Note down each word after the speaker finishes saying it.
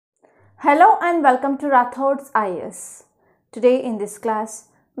Hello and welcome to Rathod's IS. Today in this class,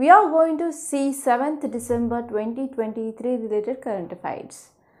 we are going to see 7th December 2023 related current affairs.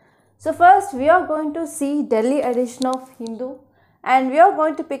 So first, we are going to see Delhi edition of Hindu and we are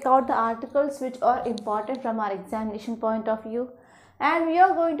going to pick out the articles which are important from our examination point of view, and we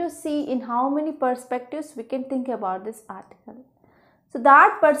are going to see in how many perspectives we can think about this article. So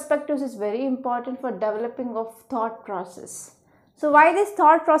that perspectives is very important for developing of thought process. So why this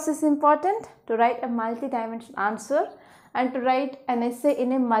thought process is important? To write a multi-dimensional answer and to write an essay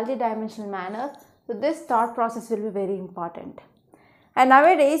in a multi-dimensional manner. So this thought process will be very important. And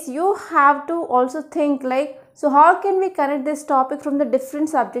nowadays you have to also think like, so how can we connect this topic from the different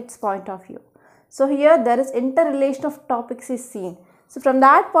subjects point of view? So here there is interrelation of topics is seen. So from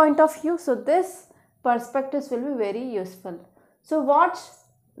that point of view, so this perspectives will be very useful. So watch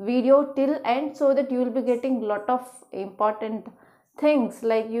video till end so that you will be getting lot of important things,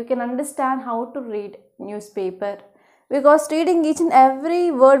 like you can understand how to read newspaper, because reading each and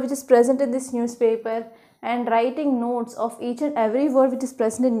every word which is present in this newspaper and writing notes of each and every word which is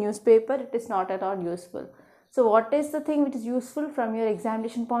present in newspaper, it is not at all useful. So what is the thing which is useful from your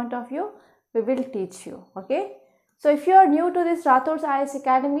examination point of view? We will teach you. Okay, so if you are new to this Rathod's IS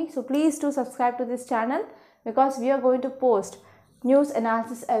Academy, so please do subscribe to this channel, because we are going to post news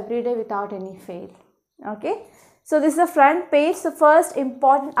analysis every day without any fail. Okay, so this is the front page. The first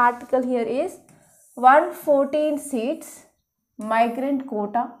important article here is 114 seats migrant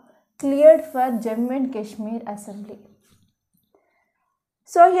quota cleared for Jammu and Kashmir Assembly.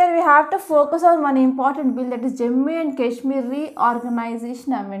 So here we have to focus on one important bill, that is Jammu and Kashmir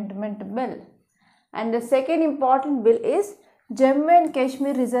Reorganization Amendment Bill. And the second important bill is Jammu and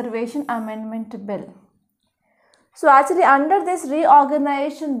Kashmir Reservation Amendment Bill. So actually under this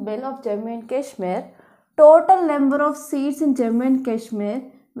reorganization bill of Jammu and Kashmir, total number of seats in Jammu and Kashmir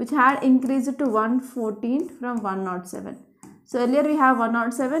which had increased to 114 from 107. So earlier we have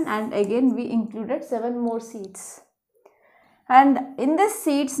 107 and again we included 7 more seats. And in this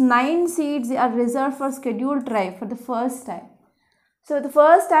seats, 9 seats are reserved for scheduled tribe for the first time. So the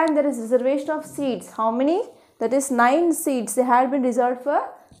first time there is reservation of seats. How many? That is 9 seats. They had been reserved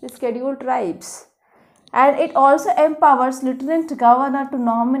for the scheduled tribes. And it also empowers Lieutenant Governor to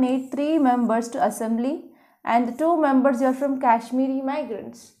nominate 3 members to Assembly, and the 2 members are from Kashmiri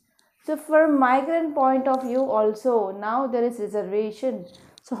migrants. So from migrant point of view also, now there is reservation.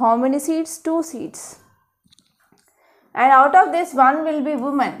 So how many seats? 2 seats. And out of this, 1 will be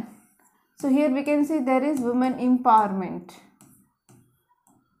women. So here we can see there is women empowerment.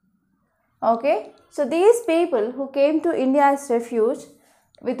 Okay, so these people who came to India as refuge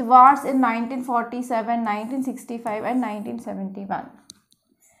with wars in 1947, 1965 and 1971.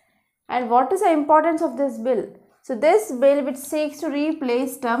 And what is the importance of this bill? So this bill which seeks to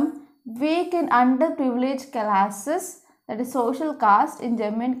replace term weak and underprivileged classes, that is social caste, in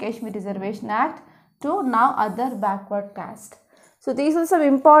Jammu and Kashmir Reservation Act to now other backward caste. So these are some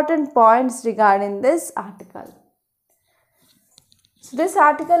important points regarding this article. So this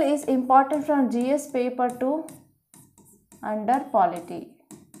article is important from GS paper 2 under polity.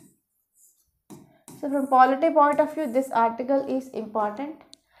 So from polity point of view, this article is important.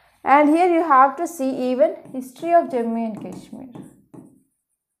 And here you have to see even history of Jammu and Kashmir.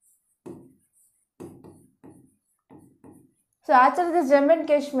 So actually this Jammu and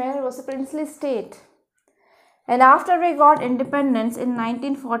Kashmir was a princely state. And after we got independence in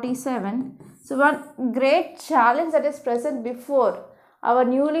 1947, so one great challenge that is present before our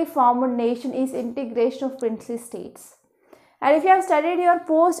newly formed nation is integration of princely states. And if you have studied your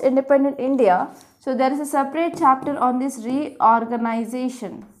post-independent India, so there is a separate chapter on this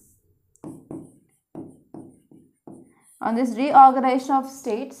reorganization. On this reorganization of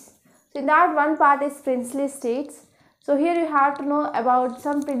states. So in that one part is princely states. So here you have to know about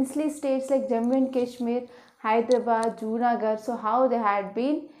some princely states like Jammu and Kashmir, Hyderabad, Junagadh. So how they had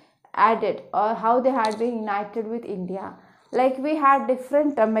been added or how they had been united with India. Like we had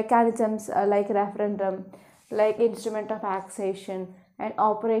different mechanisms like referendum, like instrument of annexation and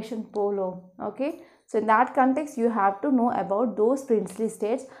Operation Polo. Okay, so in that context you have to know about those princely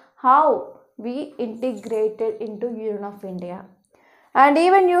states, how we integrated into Union of India. And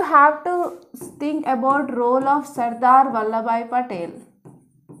even you have to think about role of Sardar Vallabhbhai Patel.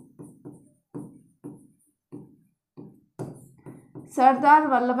 Sardar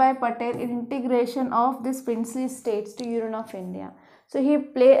Vallabhbhai Patel in integration of these princely states to Union of India. So he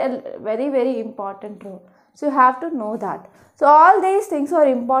played a very important role. So you have to know that. So all these things are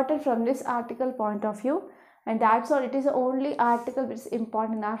important from this article point of view, and that's all. It is the only article which is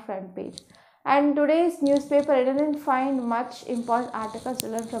important in our front page. And today's newspaper, I didn't find much important articles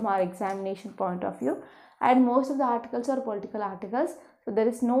relevant from our examination point of view, and most of the articles are political articles, so there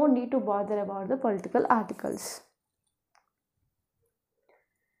is no need to bother about the political articles.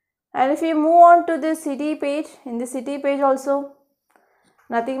 And if we move on to the city page, in the city page also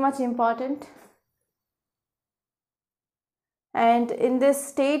nothing much important. And in this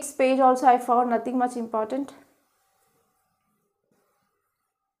states page also I found nothing much important.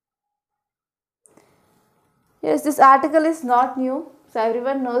 Yes, this article is not new, so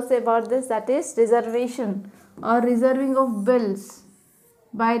everyone knows about this, that is reservation or reserving of bills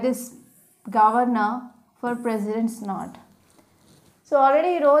by this governor for president's nod. So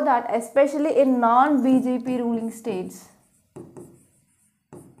already you know that especially in non-BJP ruling states,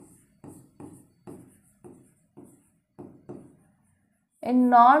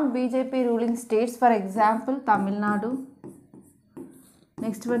 for example Tamil Nadu,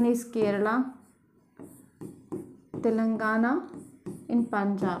 next one is Kerala, Telangana, in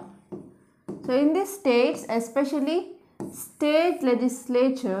Punjab. So in these states, especially state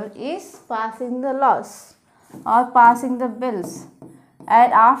legislature is passing the laws or passing the bills,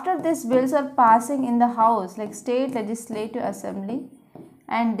 and after these bills are passing in the house like state legislative assembly,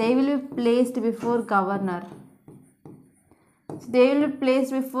 and they will be placed before governor. So they will be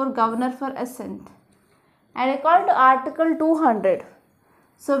placed before governor for assent, and according to article 200,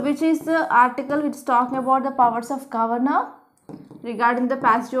 so which is the article which is talking about the powers of governor regarding the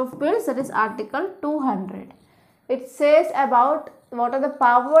passage of bills, that is article 200. It says about what are the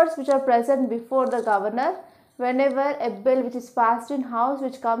powers which are present before the governor whenever a bill which is passed in house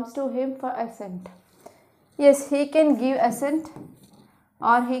which comes to him for assent. Yes, he can give assent,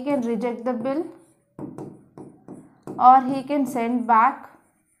 or he can reject the bill, or he can send back,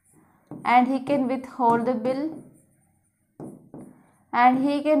 and he can withhold the bill, and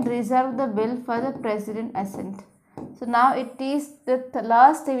he can reserve the bill for the president assent. So now it is the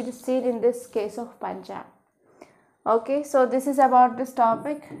last thing which is seen in this case of Punjab. Okay, so this is about this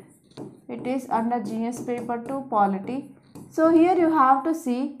topic. It is under GS paper 2 polity. So here you have to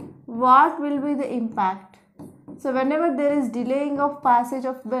see what will be the impact. So whenever there is delaying of passage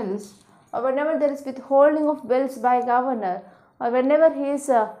of bills, or whenever there is withholding of bills by governor, or whenever he is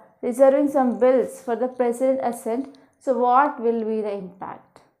reserving some bills for the president assent, so what will be the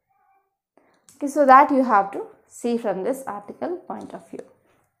impact? Okay, so that you have to see from this article point of view.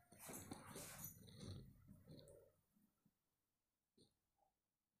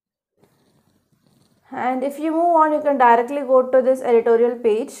 And if you move on, you can directly go to this editorial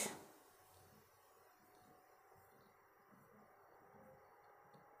page.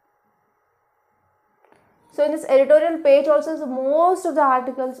 So in this editorial page also, so most of the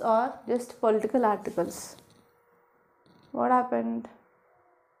articles are just political articles. What happened?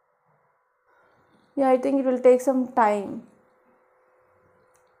 Yeah, I think it will take some time.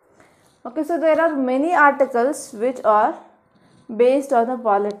 Okay, so there are many articles which are based on the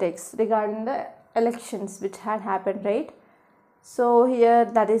politics regarding the elections which had happened, right? So here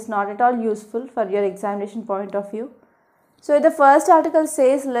that is not at all useful for your examination point of view. So the first article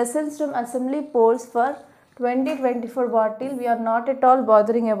says lessons from assembly polls for 2024 bottle. We are not at all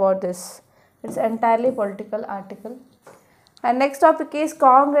bothering about this. It's entirely political article. And next topic is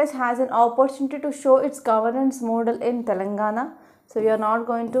Congress has an opportunity to show its governance model in Telangana. So we are not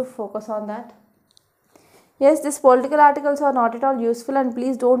going to focus on that. Yes, these political articles are not at all useful, and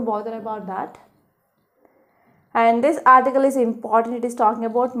please don't bother about that. And this article is important. It is talking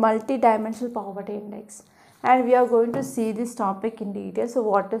about multi-dimensional poverty index, and we are going to see this topic in detail. So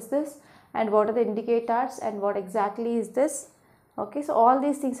what is this, and what are the indicators, and what exactly is this? Okay, so all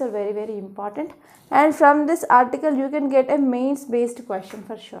these things are very, very important, and from this article you can get a mains based question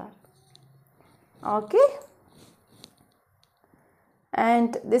for sure. Okay,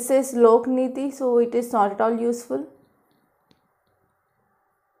 and this is Lok Niti, so it is not at all useful.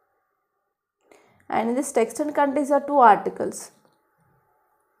 And in this text and context are two articles.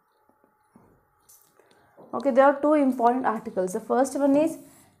 Okay, there are two important articles. The first one is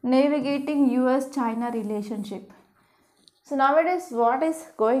navigating US-China relationship. So nowadays what is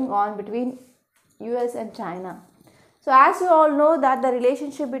going on between US and China? So as you all know that the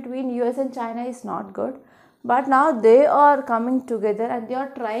relationship between US and China is not good, but now they are coming together and they are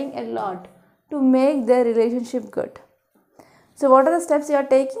trying a lot to make their relationship good. So what are the steps you are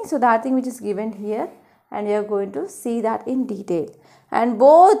taking? So that thing which is given here, and you are going to see that in detail. And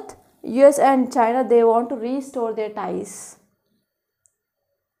both US and China, they want to restore their ties.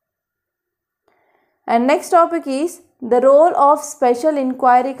 And next topic is the role of special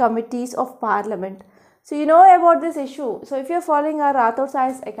inquiry committees of parliament. So you know about this issue. So if you're following our Rathod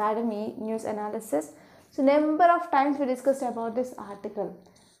Science Academy news analysis, so number of times we discussed about this article.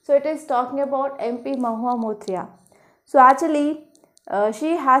 So it is talking about MP Mahua Mothria. So actually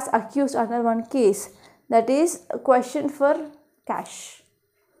she has accused under one case, that is a question for cash.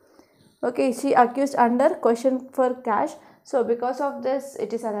 Okay, she accused under question for cash. So because of this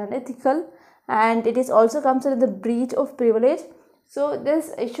it is unethical, and it is also comes under the breach of privilege. So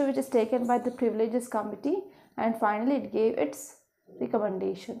this issue which is taken by the privileges committee, and finally it gave its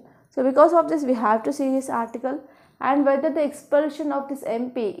recommendation. So because of this we have to see this article, and whether the expulsion of this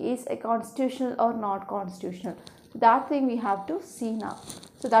MP is a constitutional or not constitutional. That thing we have to see now.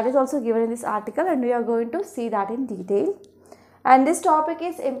 So that is also given in this article, and we are going to see that in detail. And this topic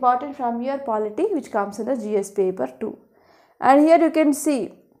is important from your polity, which comes in the GS paper 2. And here you can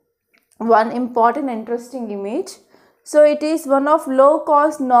see one important interesting image. So it is one of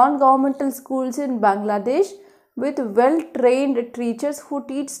low-cost non-governmental schools in Bangladesh with well-trained teachers who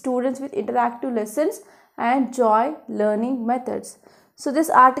teach students with interactive lessons and joy learning methods. So this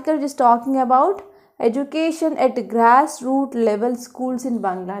article is talking about education at grassroots level schools in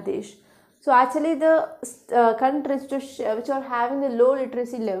Bangladesh. So actually the countries which are having the low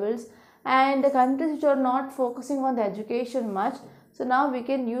literacy levels, and the countries which are not focusing on the education much, so now we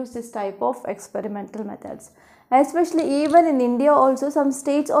can use this type of experimental methods. Especially even in India also, some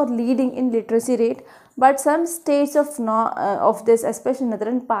states are leading in literacy rate, but some states of this, especially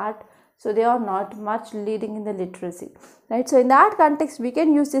northern part, so they are not much leading in the literacy, right? So in that context we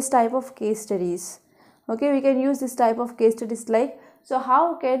can use this type of case studies. Okay, we can use this type of case studies like, so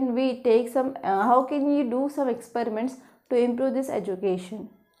how can we take some how can you do some experiments to improve this education?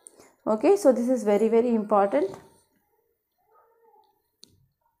 Okay, so this is very, very important.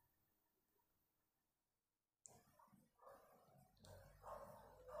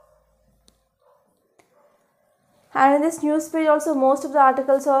 And in this news page also, most of the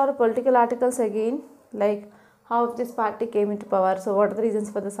articles are political articles again, like how this party came into power, so what are the reasons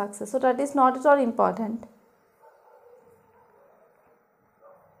for the success. So that is not at all important.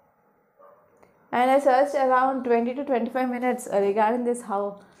 And I searched around 20 to 25 minutes regarding this,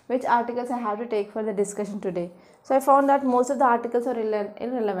 which articles I have to take for the discussion today. So I found that most of the articles are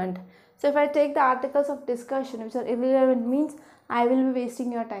irrelevant. So if I take the articles of discussion which are irrelevant, means I will be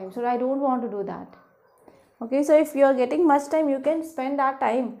wasting your time. So I don't want to do that. Okay, so if you are getting much time, you can spend that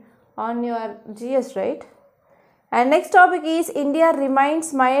time on your GS, right? And next topic is India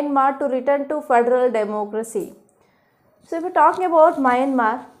reminds Myanmar to return to federal democracy. So if we are talking about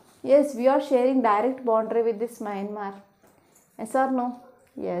Myanmar, yes, we are sharing direct boundary with this Myanmar. Yes or no?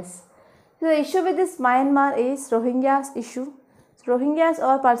 Yes. So the issue with this Myanmar is Rohingyas issue. So Rohingyas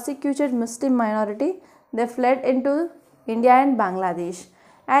are persecuted Muslim minority. They fled into India and Bangladesh.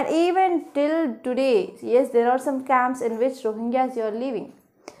 And even till today, yes, there are some camps in which Rohingyas are living.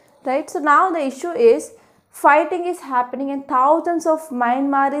 Right? So now the issue is fighting is happening, and thousands of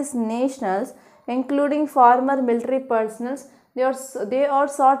Myanmarese nationals, including former military personnel, they are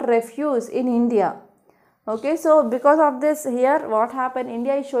sought refuge in India. Okay, so because of this, here what happened,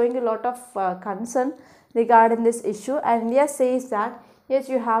 India is showing a lot of concern regarding this issue, and India says that yes,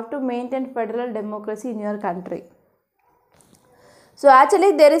 you have to maintain federal democracy in your country. So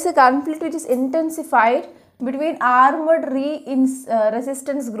actually there is a conflict which is intensified between armed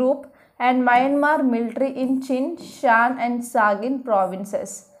resistance group and Myanmar military in Chin, Shan and Sagin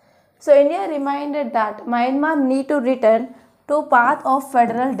provinces. So India reminded that Myanmar need to return to path of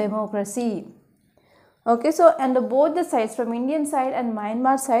federal democracy. Okay, so and both the sides, from Indian side and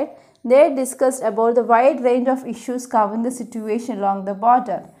Myanmar side, they discussed about the wide range of issues covering the situation along the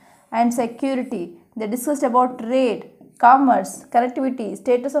border and security. They discussed about trade, commerce, connectivity,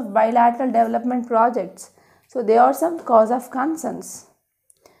 status of bilateral development projects. So there are some cause of concerns.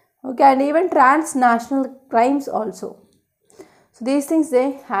 Okay, and even transnational crimes also. So these things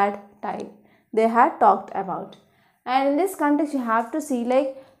they had talked about. And in this context, you have to see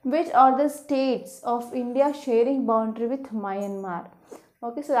like which are the states of India sharing boundary with Myanmar.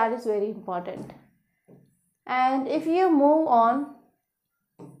 Okay, so that is very important. And if you move on,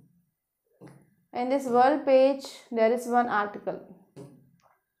 in this world page, there is one article.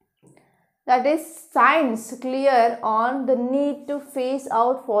 That is Science Clear on the Need to Phase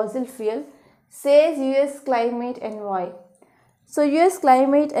Out Fossil Fuel, says US Climate Envoy. So US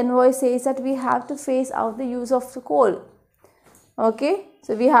Climate Envoy says that we have to phase out the use of coal. Okay,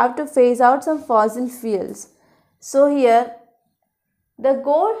 so we have to phase out some fossil fuels. So here, the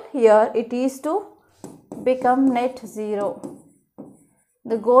goal here, it is to become net zero.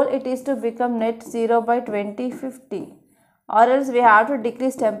 The goal it is to become net zero by 2050, or else we have to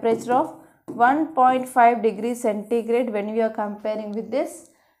decrease temperature of 1.5 degrees centigrade when we are comparing with this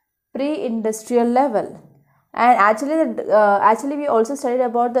pre-industrial level. And actually we also studied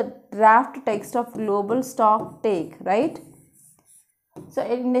about the draft text of global stock take, right? So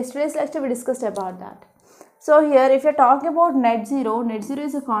in yesterday's lecture we discussed about that. So here if you're talking about net zero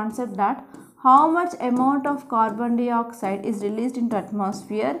is a concept that how much amount of carbon dioxide is released into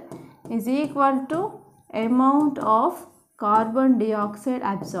atmosphere is equal to amount of carbon dioxide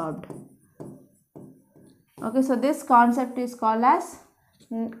absorbed. Okay, so this concept is called as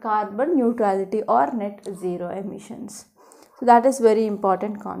carbon neutrality or net zero emissions. So that is very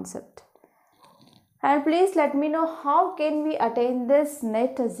important concept. And please let me know how can we attain this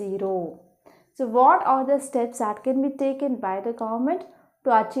net zero. So what are the steps that can be taken by the government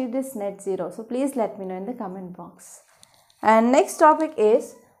to achieve this net zero? So please let me know in the comment box. And next topic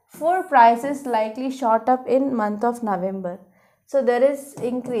is food prices likely shot up in month of November. So there is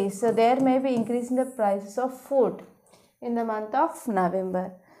increase. So there may be increase in the prices of food in the month of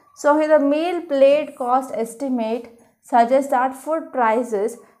November. So here the meal plate cost estimate suggests that food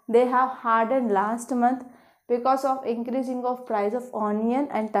prices they have hardened last month because of increasing of price of onion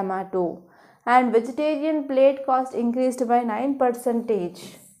and tomato, and vegetarian plate cost increased by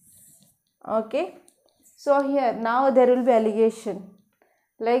 9%. Okay, so here now there will be allegation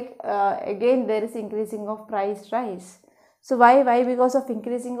like again there is increasing of price rise. So why? Because of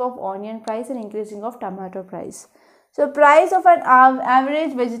increasing of onion price and increasing of tomato price. So price of an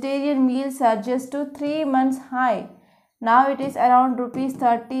average vegetarian meal surges to 3 months high. Now it is around rupees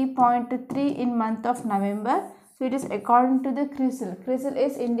 30.3 in month of November. So it is according to the CRISIL. CRISIL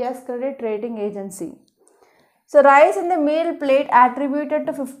is India's credit rating agency. So rise in the meal plate attributed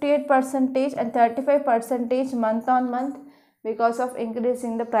to 58% and 35% month on month because of increase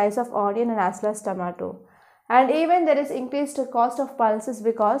in the price of onion and as well as tomato. And even there is increased cost of pulses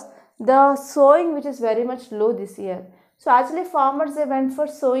because the sowing which is very much low this year. So actually farmers they went for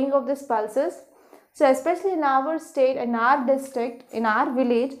sowing of these pulses. So especially in our state, in our district, in our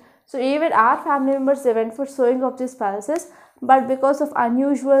village, so even our family members they went for sowing of these pulses, but because of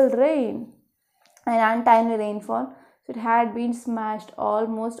unusual rain and untimely rainfall, so it had been smashed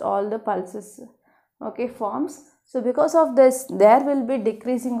almost all the pulses, okay, forms. So because of this, there will be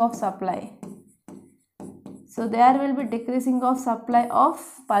decreasing of supply. So there will be decreasing of supply of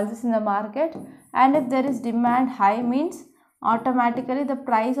pulses in the market, and if there is demand high means automatically the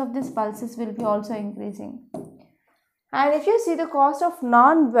price of these pulses will be also increasing. And if you see the cost of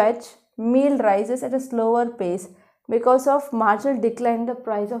non-veg meal rises at a slower pace because of marginal decline in the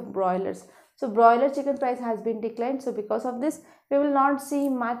price of broilers. So broiler chicken price has been declined. So because of this we will not see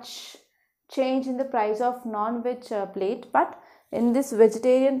much change in the price of non-veg plate, but in this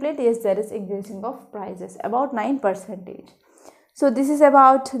vegetarian plate, yes, there is increasing of prices about 9%. So this is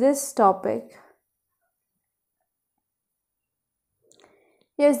about this topic.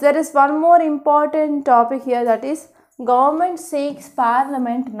 Yes, there is one more important topic here, that is government seeks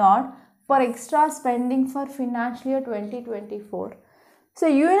parliament nod for extra spending for financial year 2024. So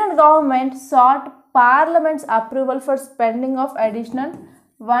union government sought parliament's approval for spending of additional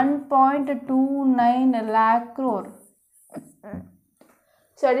 1.29 lakh crore.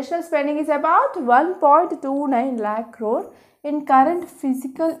 So additional spending is about 1.29 lakh crore in current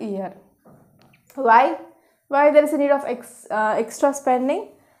fiscal year. Why there is a need of extra spending?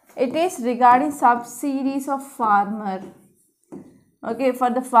 It is regarding subsidies of farmer, okay, for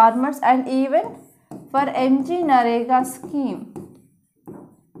the farmers, and even for MG Narega scheme,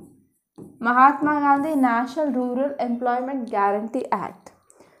 Mahatma Gandhi National Rural Employment Guarantee Act.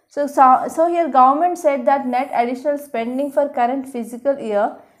 So here government said that net additional spending for current fiscal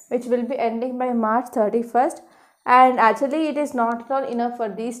year, which will be ending by March 31st, and actually it is not at all enough for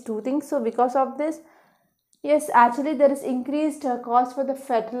these two things. So because of this, yes, actually there is increased cost for the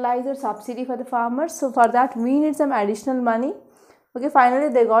fertilizer subsidy for the farmers. So for that we need some additional money. Okay,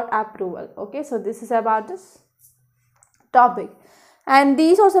 finally they got approval. Okay, so this is about this topic, and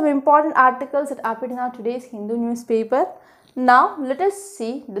these are some important articles that appeared in our today's Hindu newspaper. Now let us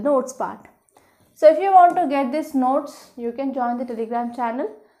see the notes part. So if you want to get these notes, you can join the Telegram channel.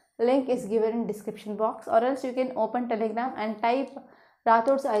 Link is given in description box, or else you can open Telegram and type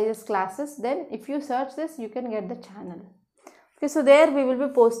Rathod's IAS classes. Then if you search this, you can get the channel. Okay, so there we will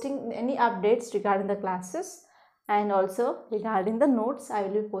be posting any updates regarding the classes, and also regarding the notes I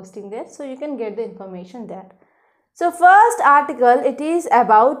will be posting there, so you can get the information there. So first article, it is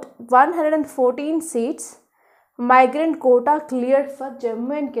about 114 seats migrant quota cleared for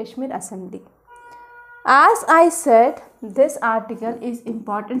Jammu and Kashmir Assembly. As I said, this article is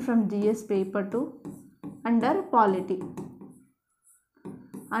important from GS paper 2 under polity.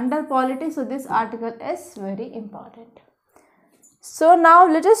 under politics. So this article is very important. So now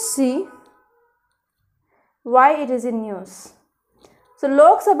let us see why it is in news. So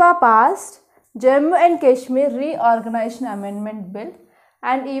Lok Sabha passed Jammu and Kashmir Reorganization Amendment Bill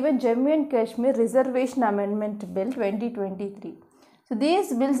and even Jammu and Kashmir Reservation Amendment Bill 2023. So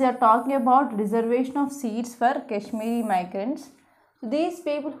these bills are talking about reservation of seats for Kashmiri migrants. So these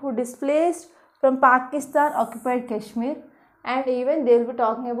people who displaced from Pakistan occupied Kashmir, and even they will be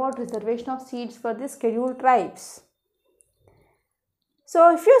talking about reservation of seats for the scheduled tribes.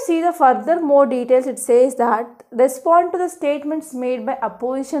 So if you see the further more details, it says that respond to the statements made by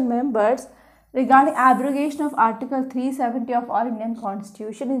opposition members regarding abrogation of Article 370 of our Indian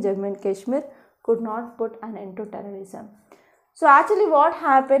Constitution in Jammu and Kashmir could not put an end to terrorism. So actually what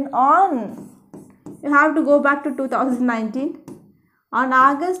happened you have to go back to 2019. On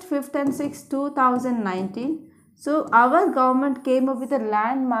August 5th and 6th, 2019, so our government came up with a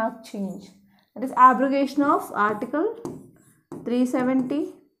landmark change. That is abrogation of Article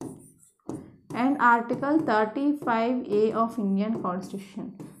 370 and Article 35A of Indian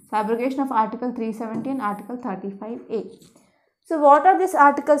Constitution. So abrogation of Article 370 and Article 35A. So what are these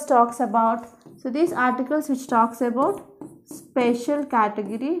articles talks about? So these articles which talks about special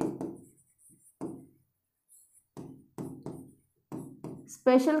category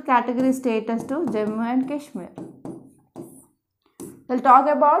status to Jammu and Kashmir. We'll talk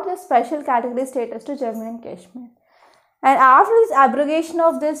about the special category status to Jammu and Kashmir. And after this abrogation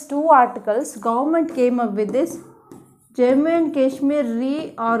of these two articles, government came up with this Jammu and Kashmir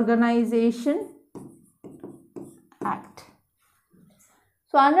Reorganization Act.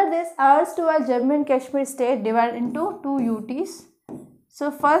 So under this, erstwhile Jammu and Kashmir state divided into two UTs.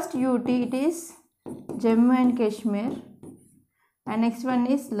 So first UT it is Jammu and Kashmir, and next one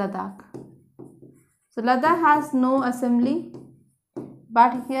is Ladakh. So Ladakh has no assembly,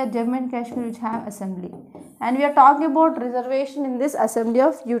 but here Jammu and Kashmir which have assembly, and we are talking about reservation in this assembly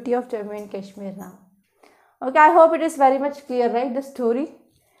of UT of Jammu and Kashmir now. Okay, I hope it is very much clear, right, the story.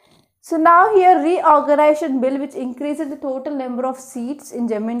 So now here reorganization bill which increases the total number of seats in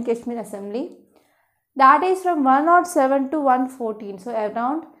Jammu and Kashmir assembly, that is from 107 to 114. So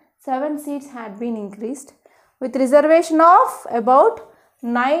around 7 seats had been increased, with reservation of about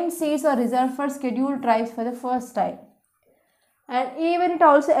 9 seats are reserved for scheduled tribes for the first time. And even it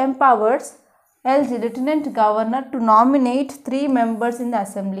also empowers LG Lieutenant Governor to nominate 3 members in the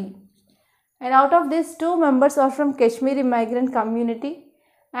assembly. And out of these, 2 members are from Kashmiri migrant community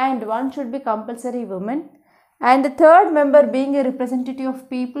and 1 should be compulsory woman, and the 3rd member being a representative of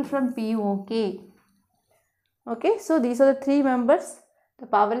people from POK. Okay, so these are the 3 members. The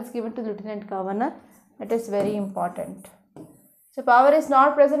power is given to Lieutenant Governor. It is very important. So power is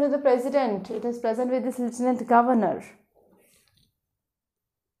not present with the president, it is present with this Lieutenant Governor.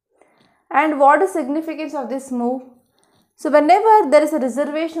 And what is significance of this move? So whenever there is a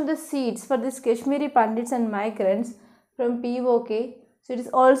reservation of the seats for these Kashmiri Pandits and migrants from POK, so it is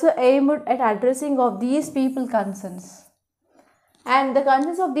also aimed at addressing of these people concerns. And the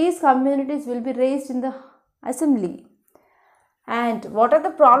concerns of these communities will be raised in the assembly. And what are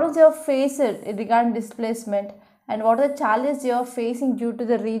the problems you have faced regarding displacement, and what are the challenges you are facing due to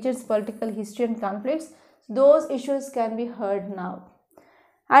the region's political history and conflicts? Those issues can be heard now.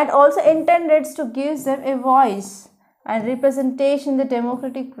 And also intended to give them a voice and representation in the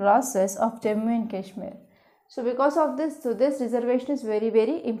democratic process of Jammu and Kashmir. So because of this, so this reservation is very,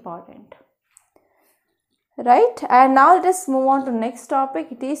 very important. Right? And now let us move on to next topic.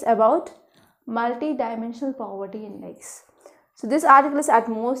 It is about multi-dimensional poverty index. So this article is at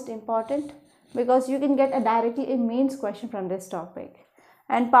most important because you can get directly a mains question from this topic.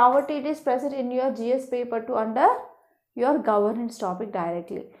 And poverty, it is present in your GS paper 2 under your governance topic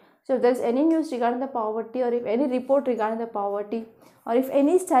directly. So if there is any news regarding the poverty, or if any report regarding the poverty, or if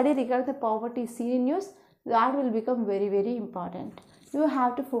any study regarding the poverty is seen in news, that will become very, very important. You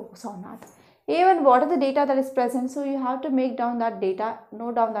have to focus on that. Even what are the data that is present, so you have to make down that data,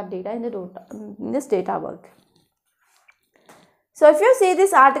 note down that data in this data work. So if you see,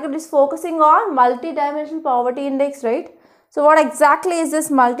 this article is focusing on multi-dimensional poverty index, right? So what exactly is this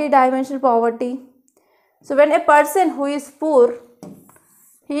multi-dimensional poverty? So when a person who is poor,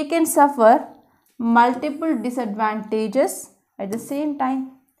 he can suffer multiple disadvantages at the same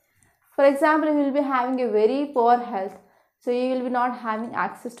time. For example, he will be having a very poor health, so he will be not having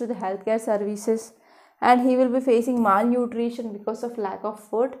access to the healthcare services, and he will be facing malnutrition because of lack of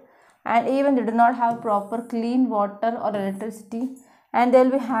food, and even they do not have proper clean water or electricity, and they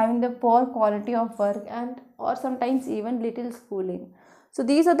will be having the poor quality of work and or sometimes even little schooling. So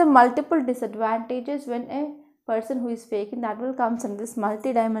these are the multiple disadvantages when a person who is faking, that will come in this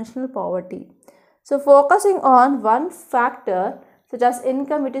multidimensional poverty. So focusing on one factor such as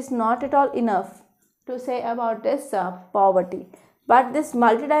income, it is not at all enough to say about this poverty. But this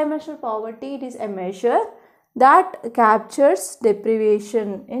multidimensional poverty, it is a measure that captures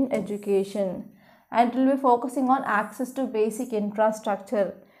deprivation in education, and it will be focusing on access to basic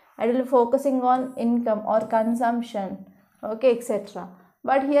infrastructure, and it will be focusing on income or consumption, okay, etc.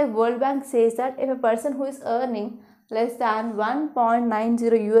 But here World Bank says that if a person who is earning less than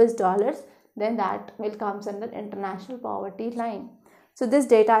 1.90 US dollars, then that will come under international poverty line. So this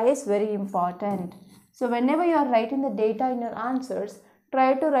data is very important. So whenever you are writing the data in your answers,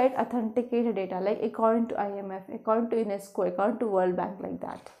 try to write authenticated data, like according to IMF, according to UNESCO, according to World Bank, like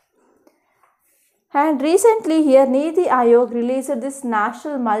that. And recently here Niti Aayog released this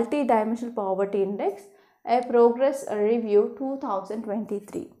National Multidimensional Poverty Index, a progress review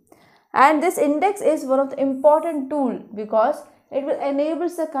 2023. And this index is one of the important tool because it will enable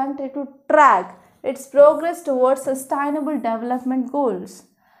the country to track its progress towards sustainable development goals.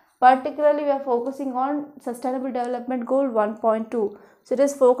 Particularly, we are focusing on Sustainable Development Goal 1.2. So, it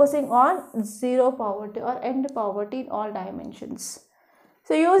is focusing on zero poverty or end poverty in all dimensions.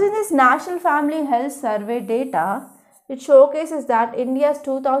 So, using this National Family Health Survey data, it showcases that India's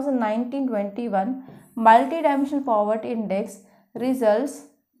 2019-21 Multidimensional Poverty Index results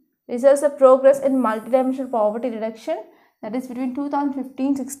a progress in multidimensional poverty reduction, that is between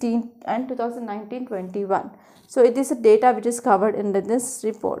 2015-16 and 2019-21. So it is a data which is covered in this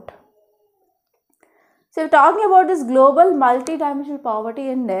report. So talking about this global multidimensional poverty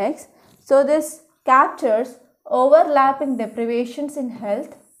index, so this captures overlapping deprivations in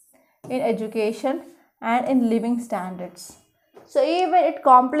health, in education and in living standards. So even it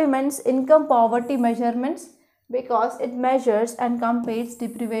complements income poverty measurements because it measures and compares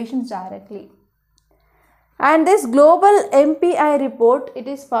deprivations directly. And this global MPI report, it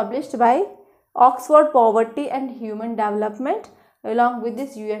is published by Oxford Poverty and Human Development along with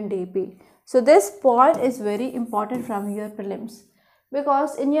this UNDP. So this point is very important from your prelims,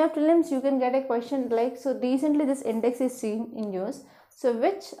 because in your prelims you can get a question like, so recently this index is seen in news, so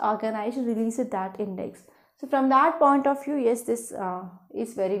which organization released that index? So from that point of view, yes, this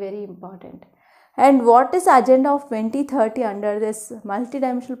is very important. And what is the agenda of 2030 under this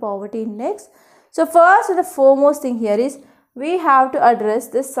multidimensional poverty index? So first and the foremost thing here is we have to address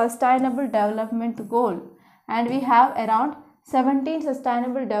this sustainable development goal, and we have around 17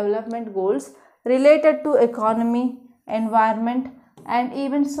 sustainable development goals related to economy, environment and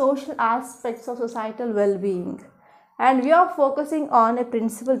even social aspects of societal well-being. And we are focusing on a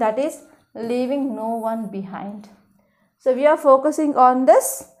principle, that is leaving no one behind. So we are focusing on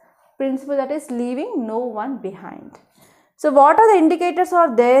this principle, that is leaving no one behind. So what are the indicators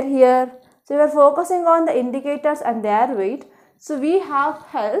are there here? So we are focusing on the indicators and their weight. So we have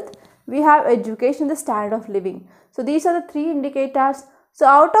health, we have education, the standard of living. So these are the three indicators. So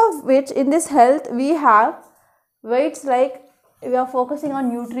out of which in this health we have weights like we are focusing on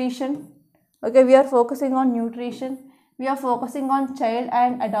nutrition. Okay, we are focusing on nutrition. We are focusing on child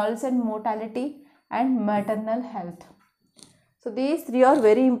and adolescent mortality and maternal health. So these three are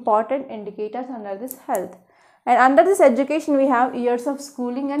very important indicators under this health. And under this education we have years of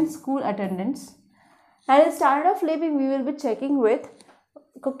schooling and school attendance. And in standard of living we will be checking with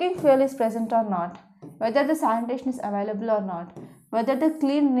cooking fuel is present or not, whether the sanitation is available or not, whether the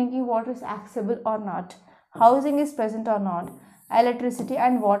clean drinking water is accessible or not, housing is present or not, electricity,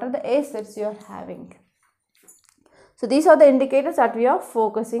 and what are the assets you are having. So these are the indicators that we are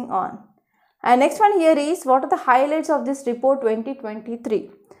focusing on. And next one here is what are the highlights of this report 2023.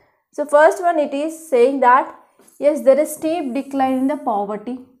 So first one, it is saying that yes, there is steep decline in the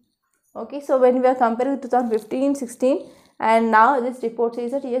poverty. Okay, so when we are comparing 2015-16 and now this report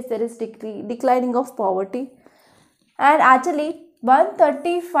says that yes, there is declining of poverty, and actually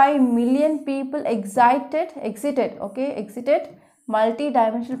 135 million people exited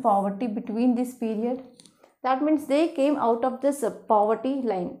multi-dimensional poverty between this period. That means they came out of this poverty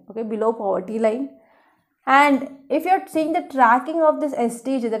line, okay, below poverty line. And if you are seeing the tracking of this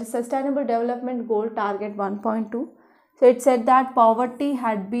SDG, that is Sustainable Development Goal Target 1.2, so it said that poverty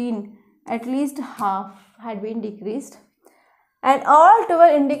had been at least half had been decreased, and all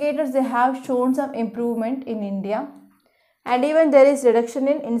 12 indicators they have shown some improvement in India, and even there is reduction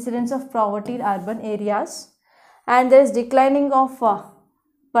in incidence of poverty in urban areas, and there is declining of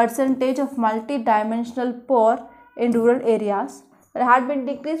percentage of multi-dimensional poor in rural areas. It had been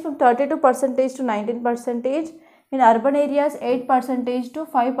decreased from 32% to 19%, in urban areas 8% to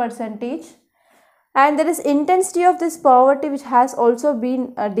 5%, and there is intensity of this poverty which has also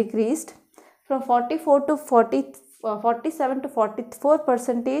been decreased from 44 to 47 to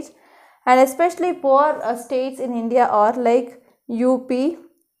 44%, and especially poor states in India are like UP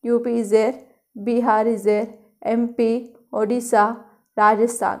is there, Bihar is there, MP, Odisha,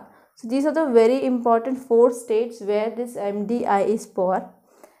 Rajasthan. So these are the very important 4 states where this MDI is poor.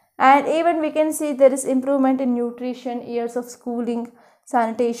 And even we can see there is improvement in nutrition, years of schooling,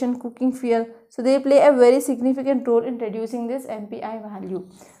 sanitation, cooking fuel. So they play a very significant role in reducing this MPI value.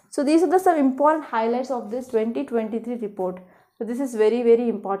 So these are the some important highlights of this 2023 report. So this is very, very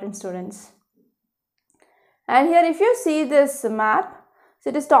important, students. And here if you see this map, so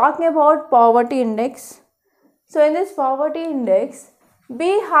it is talking about poverty index. So in this poverty index,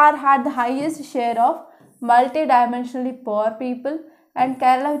 Bihar had the highest share of multidimensionally poor people, and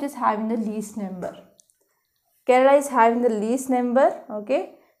Kerala which is having the least number. Kerala is having the least number,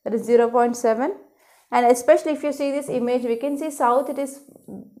 okay, that is 0.7. And especially if you see this image, we can see south it is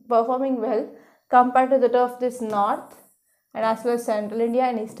performing well compared to that of this north and as well as central India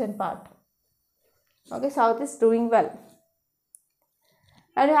and eastern part. Okay, south is doing well.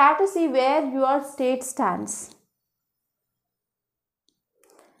 And you have to see where your state stands.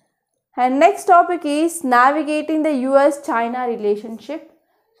 And next topic is navigating the US-China relationship.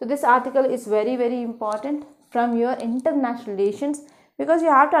 So this article is very, very important from your international relations, because you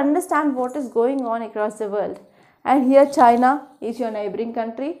have to understand what is going on across the world. And here China is your neighboring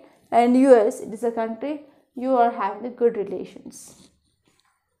country, and US, it is a country you are having the good relations.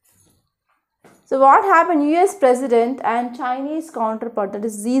 So what happened? US President and Chinese counterpart, that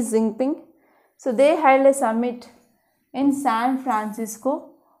is Xi Jinping, so they held a summit in San Francisco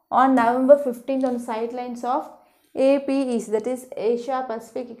on November 15th on the sidelines of APEC, that is Asia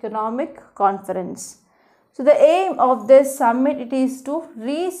Pacific Economic Conference. So the aim of this summit, it is to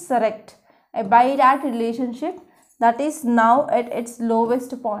resurrect a bilateral relationship that is now at its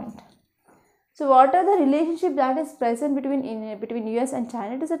lowest point. So what are the relationship that is present between US and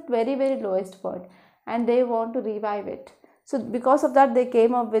China? It is at very, very lowest point, and they want to revive it. So because of that, they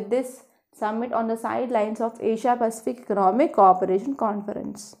came up with this summit on the sidelines of Asia Pacific Economic Cooperation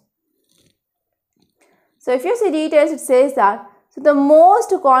Conference. So if you see details, it says that so the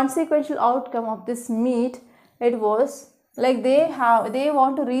most consequential outcome of this meet, it was like they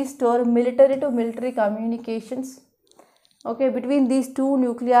want to restore military to military communications, okay, between these two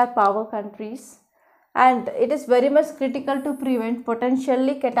nuclear power countries, and it is very much critical to prevent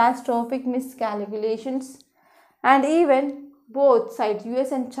potentially catastrophic miscalculations. And even both sides,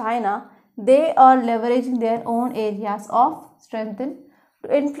 US and China, they are leveraging their own areas of strength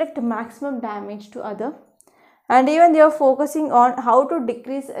to inflict maximum damage to other. And even they are focusing on how to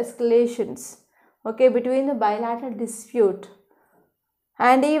decrease escalations, okay, between the bilateral dispute.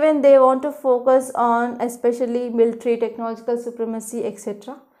 And even they want to focus on especially military, technological supremacy,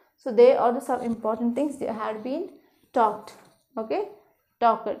 etc. So they are some important things that had been talked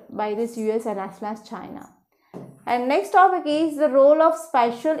by this US and as well as China. And next topic is the role of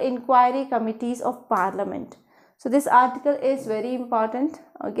special inquiry committees of parliament. So this article is very important,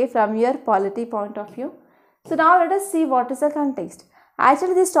 okay, from your polity point of view. So now let us see what is the context.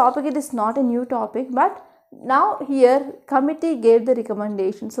 Actually this topic, it is not a new topic, but now here committee gave the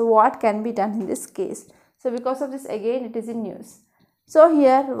recommendation. So what can be done in this case? So because of this, again it is in news. So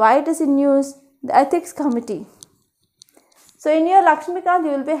here why it is in news? The ethics committee. So in your Lakshmikant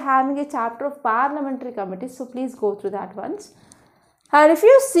you will be having a chapter of parliamentary committees. So please go through that once. And if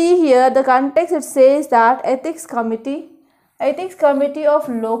you see here the context, it says that ethics committee of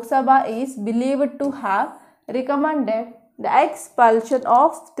Lok Sabha is believed to have recommended the expulsion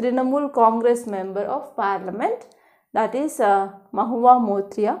of Trinamool Congress member of parliament, that is Mahua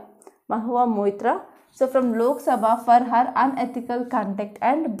Moitra, so from Lok Sabha for her unethical conduct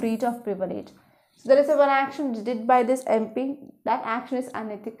and breach of privilege. So there is one action did by this MP, that action is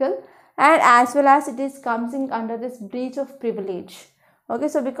unethical, and as well as it is coming under this breach of privilege. Okay,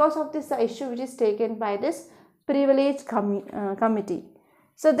 so because of this issue which is taken by this privilege committee.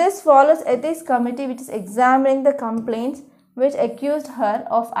 So this follows ethics committee which is examining the complaints which accused her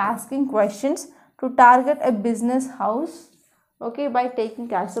of asking questions to target a business house, okay, by taking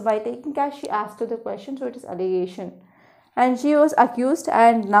cash. So by taking cash she asked her the question, so it is allegation. And she was accused,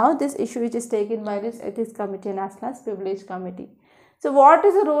 and now this issue which is taken by this ethics committee and as well as privilege committee. So what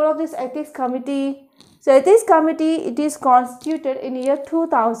is the role of this ethics committee? So ethics committee, it is constituted in year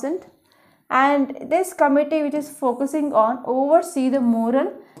 2000, and this committee which is focusing on oversee the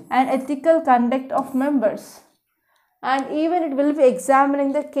moral and ethical conduct of members, and even it will be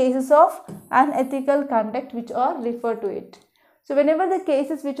examining the cases of unethical conduct which are referred to it. So whenever the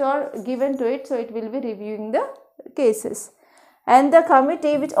cases which are given to it, so it will be reviewing the cases. and the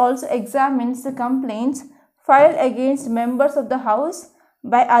committee which also examines the complaints filed against members of the House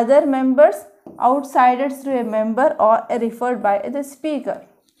by other members, outsiders through a member, or referred by the Speaker.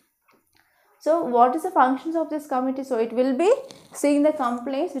 So what is the functions of this committee? So it will be seeing the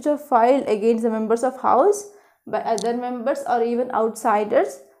complaints which are filed against the members of House by other members or even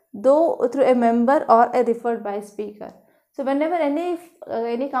outsiders, though through a member or referred by Speaker. So whenever any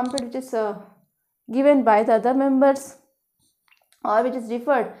complaint which is given by the other members or which is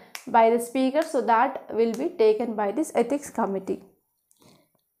referred by the Speaker, so that will be taken by this ethics committee.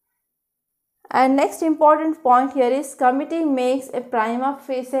 And next important point here is committee makes a prima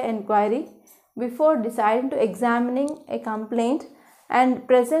facie inquiry before deciding to examining a complaint and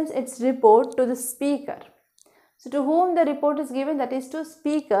presents its report to the Speaker. So to whom the report is given, that is to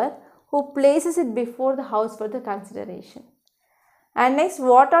Speaker, who places it before the House for the consideration. And next,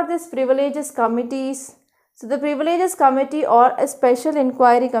 what are these privileges committees? So the privileges committee or a special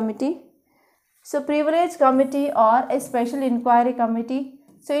inquiry committee. So privilege committee or a special inquiry committee.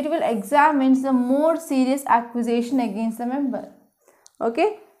 So it will examine the more serious accusation against the member.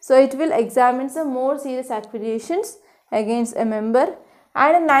 Okay. So it will examine some more serious accusations against a member.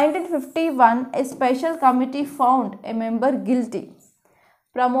 And in 1951, a special committee found a member guilty,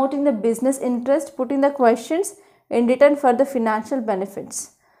 promoting the business interest, putting the questions in return for the financial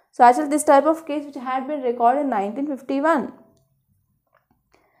benefits. So actually this type of case which had been recorded in 1951.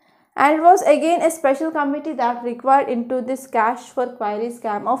 And it was again a special committee that required into this cash for query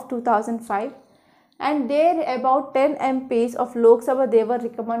scam of 2005. And there about 10 MPs of Lok Sabha, they were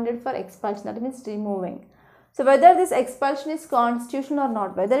recommended for expulsion, that means removing. So whether this expulsion is constitutional or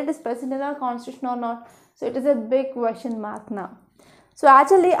not, whether it is present in our constitution or not, so it is a big question mark now. So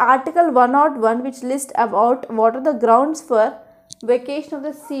actually Article 101 which lists about what are the grounds for vacation of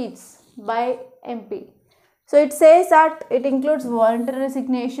the seats by MP. So it says that it includes voluntary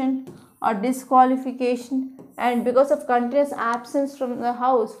resignation or disqualification, and because of continuous absence from the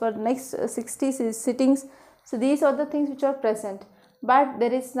House for the next 60 sittings. So these are the things which are present, but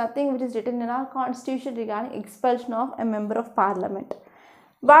there is nothing which is written in our constitution regarding expulsion of a member of parliament.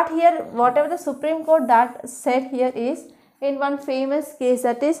 But here whatever the Supreme Court that said here is in one famous case,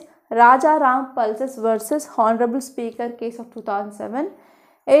 that is Raja Ram Pulses versus Honorable Speaker case of 2007.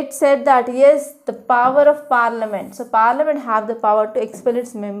 It said that yes, the power of parliament, so parliament have the power to expel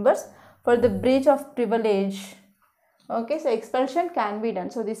its members for the breach of privilege. Okay, so expulsion can be done.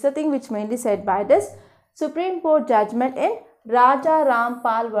 So this is the thing which mainly said by this Supreme Court judgment in Raja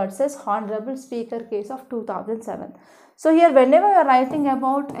Rampal versus Honorable Speaker case of 2007. So here whenever you are writing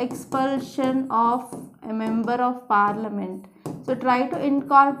about expulsion of a member of parliament, so try to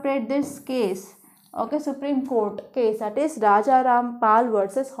incorporate this case, okay, Supreme Court case, that is Raja Rampal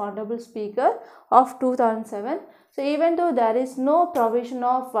versus Honorable Speaker of 2007. So even though there is no provision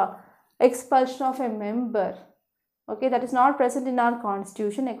of expulsion of a member, okay, that is not present in our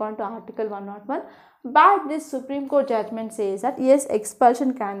constitution according to Article 101, but this Supreme Court judgment says that yes,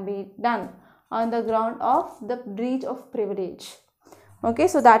 expulsion can be done on the ground of the breach of privilege. Okay,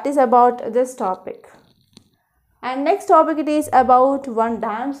 so that is about this topic. And next topic it is about one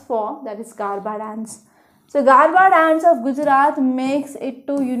dance form, that is Garba dance. So Garba dance of Gujarat makes it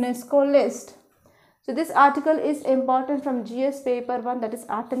to UNESCO list. So this article is important from GS paper 1, that is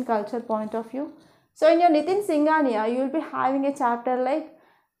art and culture point of view. So in your Nitin Singhania, you will be having a chapter like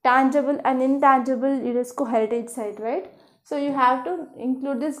tangible and intangible UNESCO heritage site, right? So you have to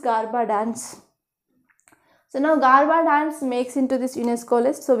include this Garba dance. So now Garba dance makes into this UNESCO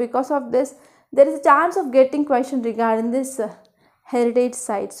list. So because of this, there is a chance of getting question regarding this heritage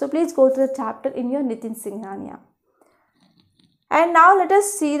site. So please go through the chapter in your Nitin Singhania. And now let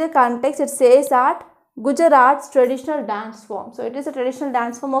us see the context. It says that Gujarat's traditional dance form. So it is a traditional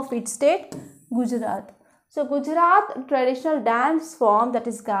dance form of which state? Gujarat. So Gujarat traditional dance form, that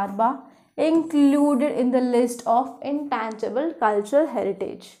is Garba, included in the list of intangible cultural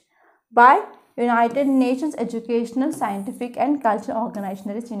heritage by United Nations Educational, Scientific and Cultural Organization,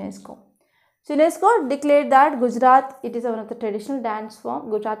 that is UNESCO. So UNESCO declared that Gujarat, it is one of the traditional dance form.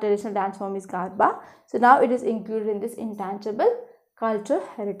 Gujarat traditional dance form is Garba. So now it is included in this intangible cultural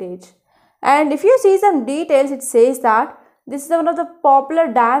heritage. And if you see some details, it says that this is one of the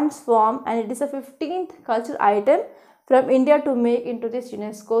popular dance form and it is a 15th cultural item from India to make into this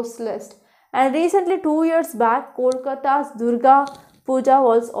UNESCO's list. And recently 2 years back, Kolkata's Durga Puja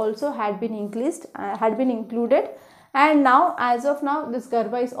was also had been included. And now as of now this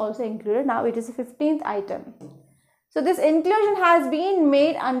Garba is also included. Now it is a 15th item. So this inclusion has been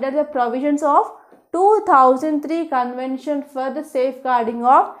made under the provisions of 2003 Convention for the Safeguarding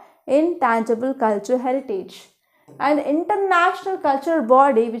of Intangible Cultural Heritage. and international cultural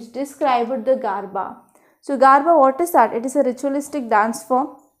body which described the Garba. So Garba, what is that? It is a ritualistic dance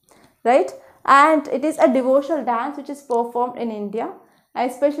form, right? And it is a devotional dance which is performed in India,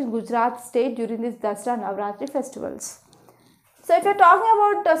 especially in Gujarat state during these Dasara Navratri festivals. So if you're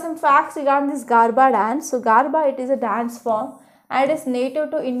talking about some facts regarding this Garba dance, so Garba, it is a dance form and it is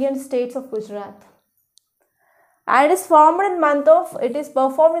native to Indian states of Gujarat. And it is performed in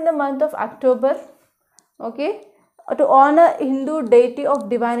the month of October, okay, to honor Hindu deity of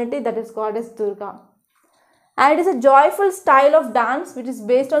divinity, that is goddess Durga. And it is a joyful style of dance which is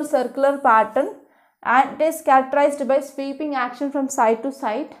based on circular pattern and it is characterized by sweeping action from side to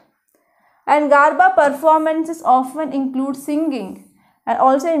side. And Garba performances often include singing and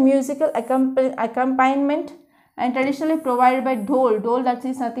also a musical accompaniment and traditionally provided by dhol. Dhol, that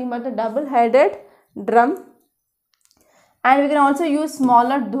is nothing but a double-headed drum. And we can also use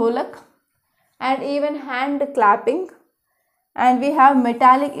smaller dholak and even hand clapping. And we have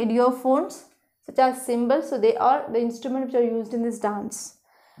metallic idiophones such as cymbals. So they are the instruments which are used in this dance.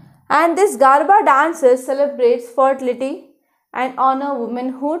 And this Garba dances celebrates fertility and honor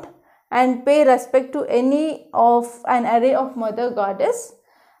womanhood and pay respect to any of an array of mother goddess.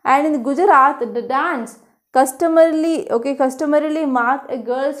 And in Gujarat, the dance customarily mark a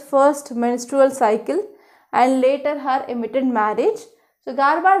girl's first menstrual cycle and later her imminent marriage. So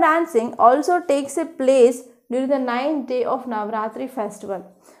Garba dancing also takes a place during the 9th day of Navratri festival.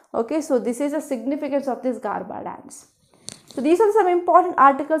 Okay, so this is the significance of this Garba dance. So these are some important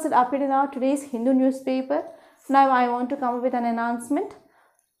articles that appeared in our today's Hindu newspaper. Now I want to come up with an announcement.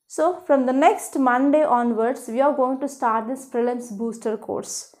 So from the next Monday onwards, we are going to start this prelims booster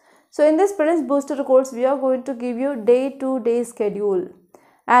course. So in this prelims booster course, we are going to give you day-to-day schedule.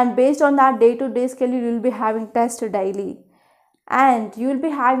 And based on that day-to-day schedule, you will be having tests daily. And you will be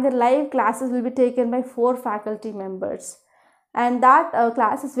having the live classes will be taken by 4 faculty members. And that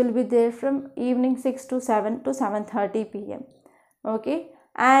classes will be there from evening 6 to 7 to 7:30 p.m. Okay.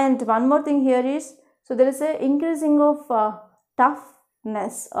 And one more thing here is, so there is a increasing of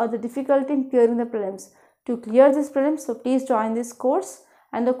toughness or the difficulty in clearing the prelims. To clear this prelims, so please join this course.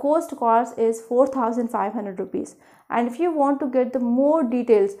 And the cost is 4,500 rupees. And if you want to get the more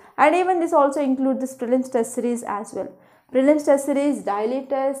details, and even this also includes this prelims test series as well. Prelims test series, daily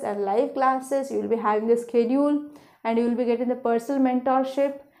test and live classes, you will be having the schedule and you will be getting the personal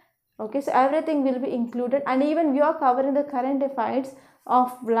mentorship. Okay, so everything will be included, and even we are covering the current affairs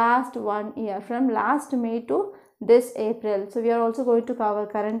of last 1 year from last May to this April. So we are also going to cover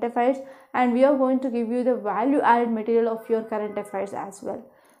current affairs and we are going to give you the value added material of your current affairs as well.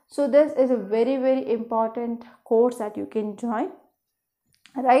 So this is a very, very important course that you can join,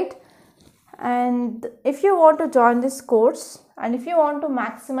 right? And if you want to join this course and if you want to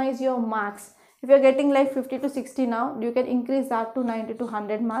maximize your marks, if you are getting like 50 to 60 now, you can increase that to 90 to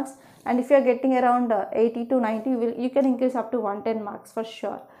 100 marks. And if you are getting around 80 to 90, you can increase up to 110 marks for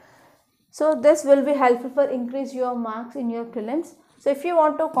sure. So this will be helpful for increase your marks in your prelims. So if you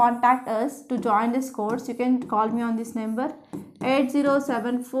want to contact us to join this course, you can call me on this number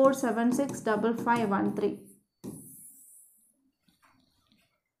 8074765513.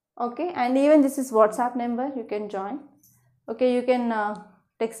 Okay, and even this is WhatsApp number, you can join. Okay, you can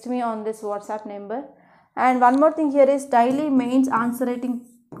text me on this WhatsApp number. And one more thing here is daily mains answer writing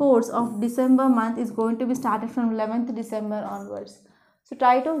course of December month is going to be started from 11th December onwards. So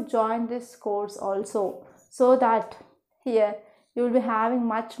try to join this course also, so that here you will be having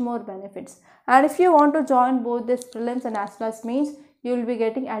much more benefits. And if you want to join both this prelims and as well as mains, you will be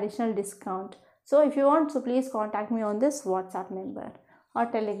getting additional discount. So if you want, so please contact me on this WhatsApp number or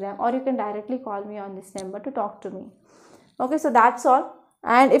Telegram, or you can directly call me on this number to talk to me. Okay, so that's all.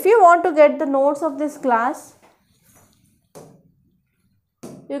 And if you want to get the notes of this class,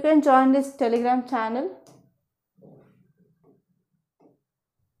 you can join this Telegram channel.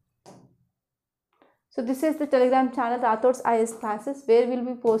 So this is the Telegram channel, Rathod's IS classes, where we will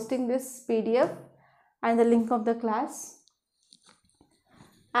be posting this PDF and the link of the class.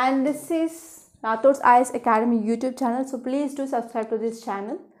 And this is Rathod's IS Academy YouTube channel. So please do subscribe to this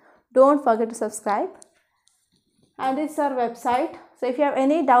channel. Don't forget to subscribe. And this is our website. So if you have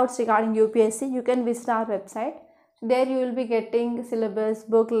any doubts regarding UPSC, you can visit our website. There you will be getting syllabus,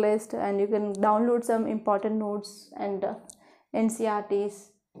 book list, and you can download some important notes and NCRTs.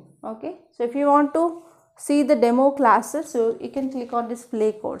 Okay, so if you want to see the demo classes, so you can click on this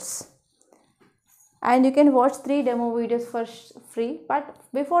play course and you can watch 3 demo videos for free. But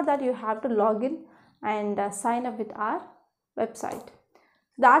before that, you have to log in and sign up with our website.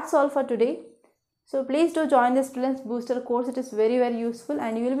 That's all for today. So please do join this Students Booster course. It is very useful,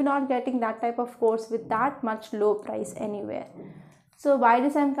 and you will be not getting that type of course with that much low price anywhere. So by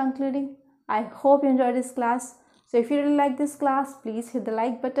this I am concluding. I hope you enjoyed this class. So if you really like this class, please hit the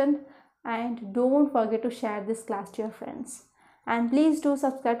like button and don't forget to share this class to your friends. And please do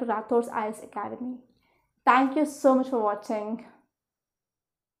subscribe to Rathod's IAS Academy. Thank you so much for watching.